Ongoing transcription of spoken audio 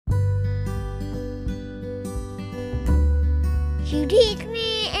You teach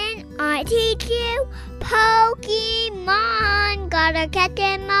me and I teach you. Pokemon, gotta catch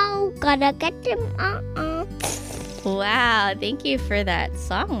 'em all, gotta catch 'em all. Wow, thank you for that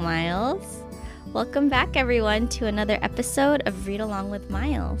song, Miles. Welcome back, everyone, to another episode of Read Along with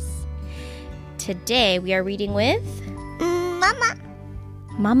Miles. Today, we are reading with... Mama.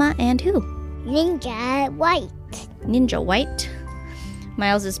 Mama and who? Ninja White. Ninja White.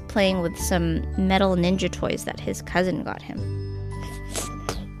 Miles is playing with some metal ninja toys that his cousin got him.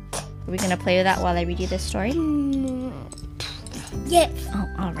 Are we going to play with that while I read you this story? Yes. Oh,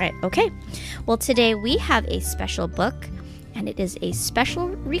 all right. Okay. Well, today we have a special book, and it is a special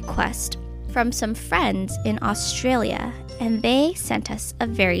request from some friends in Australia, and they sent us a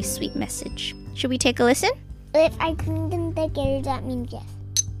very sweet message. Should we take a listen? If I clean them together, that means yes.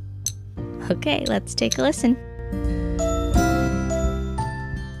 Okay, let's take a listen.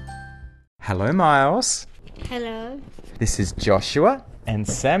 Hello, Miles. Hello. This is Joshua and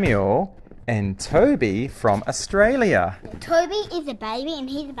Samuel and Toby from Australia. Toby is a baby and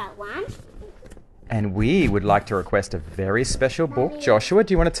he's about 1. And we would like to request a very special book. Joshua,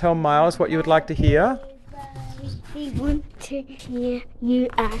 do you want to tell Miles what you would like to hear? We want to hear You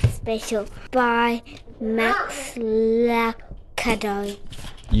Are Special by Max Lucado.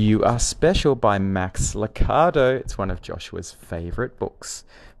 You Are Special by Max Lucado. It's one of Joshua's favourite books.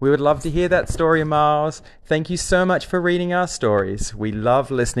 We would love to hear that story, Miles. Thank you so much for reading our stories. We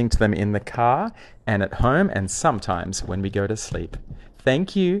love listening to them in the car and at home and sometimes when we go to sleep.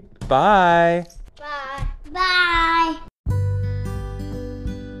 Thank you. Bye. Bye. Bye.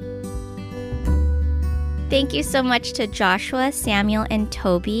 Thank you so much to Joshua, Samuel, and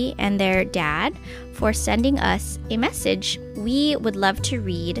Toby and their dad for sending us a message. We would love to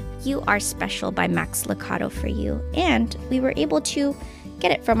read You Are Special by Max Lucado for you, and we were able to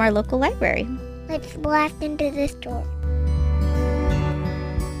get it from our local library. Let's blast into the store.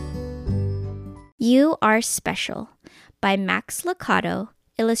 You Are Special by Max Lucado,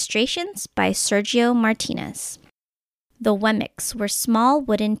 illustrations by Sergio Martinez. The Wemmicks were small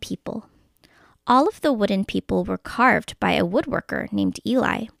wooden people. All of the wooden people were carved by a woodworker named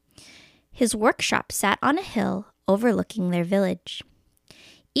Eli. His workshop sat on a hill overlooking their village.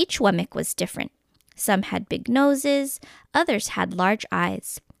 Each Wemmick was different. Some had big noses, others had large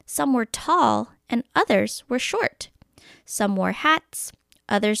eyes. Some were tall, and others were short. Some wore hats,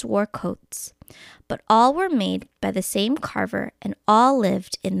 others wore coats. But all were made by the same carver, and all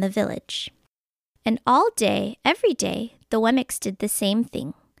lived in the village. And all day, every day, the Wemmicks did the same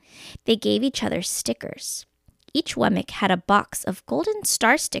thing. They gave each other stickers. Each Wemmick had a box of golden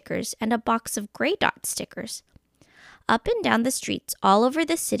star stickers and a box of gray dot stickers. Up and down the streets all over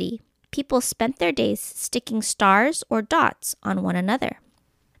the city, people spent their days sticking stars or dots on one another.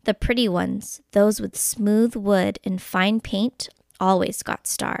 The pretty ones, those with smooth wood and fine paint, always got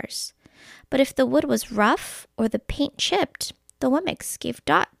stars. But if the wood was rough or the paint chipped, the Wemmicks gave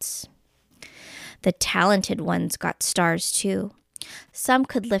dots. The talented ones got stars too. Some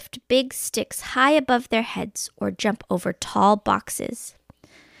could lift big sticks high above their heads or jump over tall boxes.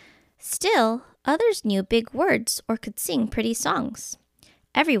 Still, others knew big words or could sing pretty songs.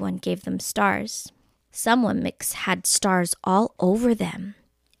 Everyone gave them stars. Some Wemmicks had stars all over them.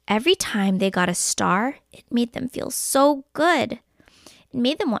 Every time they got a star, it made them feel so good. It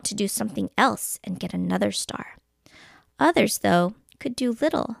made them want to do something else and get another star. Others, though, could do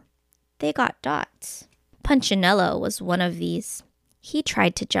little. They got dots. Punchinello was one of these. He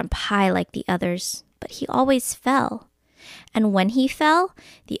tried to jump high like the others, but he always fell. And when he fell,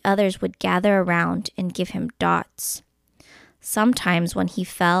 the others would gather around and give him dots. Sometimes when he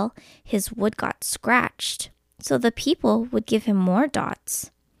fell, his wood got scratched, so the people would give him more dots.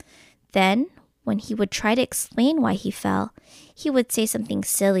 Then, when he would try to explain why he fell, he would say something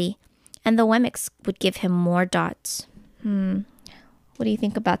silly, and the Wemmicks would give him more dots. What do you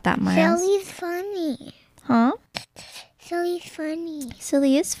think about that, Miles? Silly's funny. Huh? Silly's funny.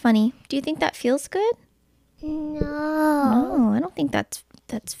 Silly is funny. Do you think that feels good? No. No, I don't think that's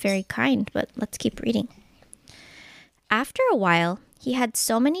very kind, but let's keep reading. After a while, he had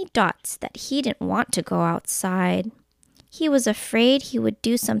so many dots that he didn't want to go outside. He was afraid he would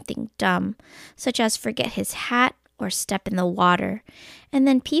do something dumb, such as forget his hat or step in the water, and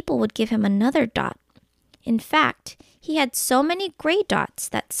then people would give him another dot. In fact, he had so many gray dots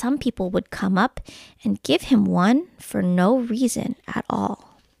that some people would come up and give him one for no reason at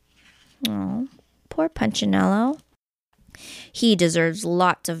all. Oh, poor Punchinello. He deserves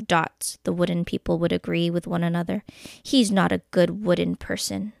lots of dots, the wooden people would agree with one another. He's not a good wooden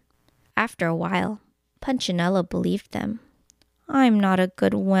person. After a while, Punchinello believed them. I'm not a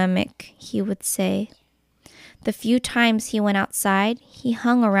good Wemmick, he would say. The few times he went outside, he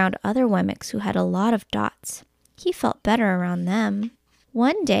hung around other Wemmicks who had a lot of dots. He felt better around them.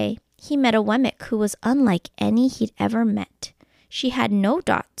 One day, he met a Wemmick who was unlike any he'd ever met. She had no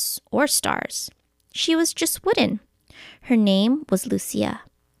dots or stars. She was just wooden. Her name was Lucia.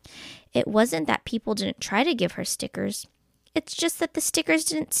 It wasn't that people didn't try to give her stickers. It's just that the stickers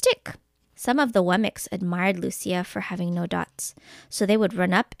didn't stick. Some of the Wemmicks admired Lucia for having no dots, so they would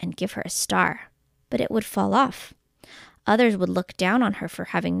run up and give her a star, but it would fall off. Others would look down on her for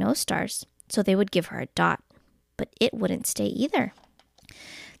having no stars, so they would give her a dot, but it wouldn't stay either.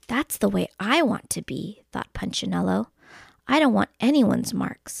 That's the way I want to be, thought Punchinello. I don't want anyone's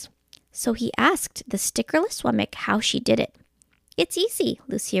marks. So he asked the stickerless Wemmick how she did it. It's easy,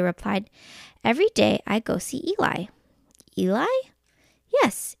 Lucia replied. Every day I go see Eli. Eli?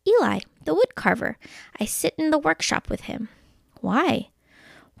 Yes, Eli, the wood carver. I sit in the workshop with him. Why?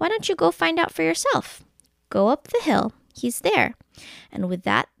 Why don't you go find out for yourself? Go up the hill. He's there. And with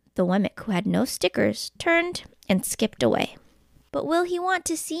that, the Wemmick who had no stickers turned and skipped away. But will he want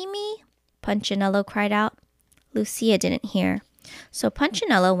to see me? Punchinello cried out. Lucia didn't hear, so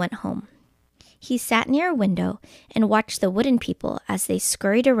Punchinello went home. He sat near a window and watched the wooden people as they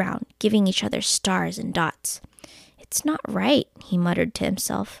scurried around, giving each other stars and dots. It's not right, he muttered to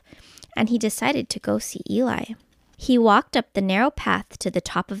himself, and he decided to go see Eli. He walked up the narrow path to the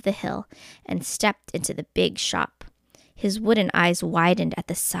top of the hill and stepped into the big shop. His wooden eyes widened at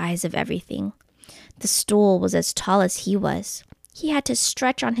the size of everything. The stool was as tall as he was. He had to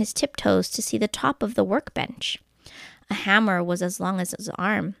stretch on his tiptoes to see the top of the workbench. A hammer was as long as his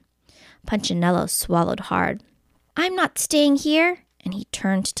arm. Punchinello swallowed hard. I'm not staying here, and he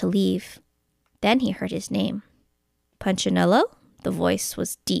turned to leave. Then he heard his name. Punchinello? The voice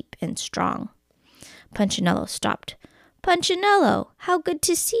was deep and strong. Punchinello stopped. Punchinello, how good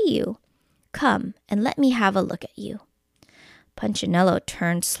to see you. Come and let me have a look at you. Punchinello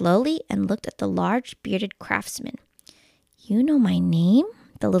turned slowly and looked at the large bearded craftsman. You know my name?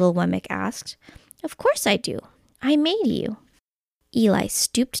 The little Wemmick asked. Of course I do. I made you. Eli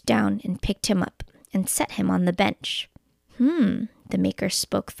stooped down and picked him up and set him on the bench. The maker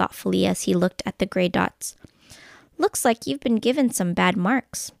spoke thoughtfully as he looked at the gray dots. Looks like you've been given some bad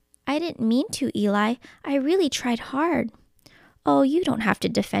marks. I didn't mean to, Eli. I really tried hard. Oh, you don't have to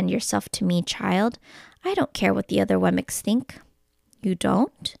defend yourself to me, child. I don't care what the other Wemmicks think. You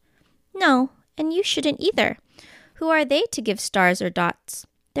don't? No, and you shouldn't either. Who are they to give stars or dots?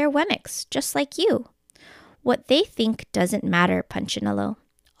 They're Wemmicks, just like you. What they think doesn't matter, Punchinello.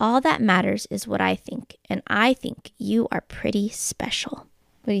 All that matters is what I think, and I think you are pretty special.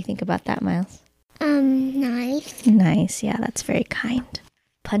 What do you think about that, Miles? Nice. Nice, yeah, that's very kind.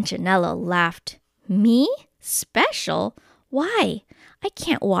 Punchinello laughed. Me? Special? Why? I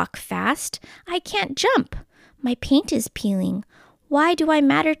can't walk fast. I can't jump. My paint is peeling. Why do I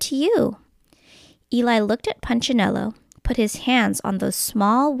matter to you? Eli looked at Punchinello, put his hands on those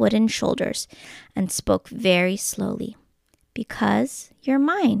small wooden shoulders, and spoke very slowly. Because you're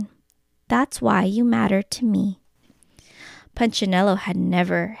mine. That's why you matter to me. Punchinello had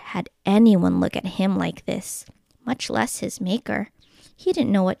never had anyone look at him like this, much less his maker. He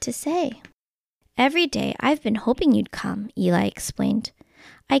didn't know what to say. Every day I've been hoping you'd come, Eli explained.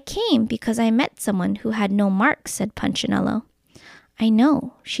 I came because I met someone who had no marks, said Punchinello. I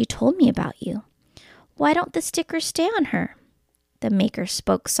know, she told me about you. Why don't the stickers stay on her? The maker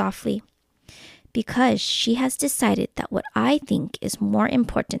spoke softly. Because she has decided that what I think is more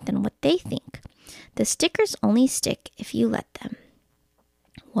important than what they think. The stickers only stick if you let them.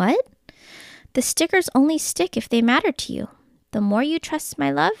 What? The stickers only stick if they matter to you. The more you trust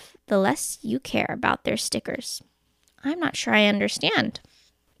my love, the less you care about their stickers. I'm not sure I understand.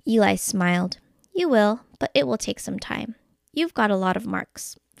 Eli smiled. You will, but it will take some time. You've got a lot of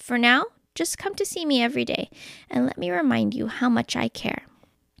marks. For now, just come to see me every day and let me remind you how much I care.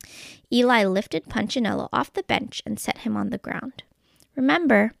 Eli lifted Punchinello off the bench and set him on the ground.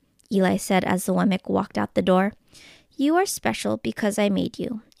 Remember, Eli said as the Wemmick walked out the door, you are special because I made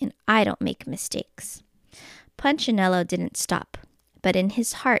you, and I don't make mistakes. Punchinello didn't stop, but in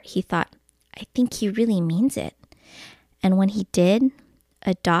his heart he thought, I think he really means it. And when he did,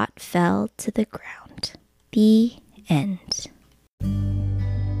 a dot fell to the ground. The end.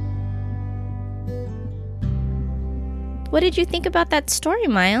 What did you think about that story,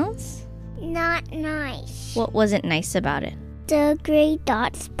 Miles? Not nice. What wasn't nice about it? The gray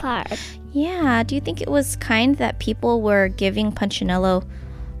dots part. Yeah, do you think it was kind that people were giving Punchinello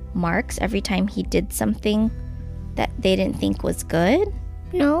marks every time he did something that they didn't think was good?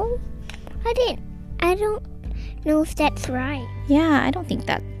 No, I don't know if that's right. Yeah, I don't think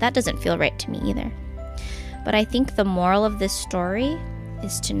that doesn't feel right to me either. But I think the moral of this story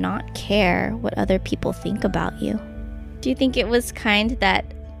is to not care what other people think about you. Do you think it was kind that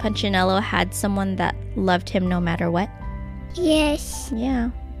Punchinello had someone that loved him no matter what? Yes. Yeah.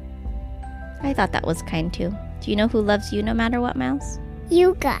 I thought that was kind too. Do you know who loves you no matter what, Miles?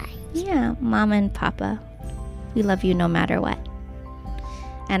 You guys. Yeah, Mama and Papa. We love you no matter what.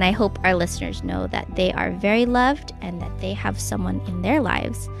 And I hope our listeners know that they are very loved and that they have someone in their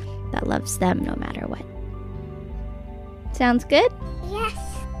lives that loves them no matter what. Sounds good? Yes.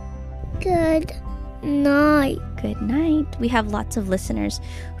 Good night. Good night. We have lots of listeners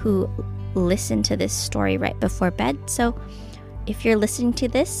who listen to this story right before bed. So if you're listening to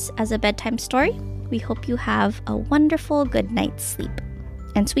this as a bedtime story, we hope you have a wonderful good night's sleep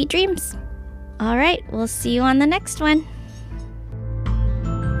and sweet dreams. All right, we'll see you on the next one.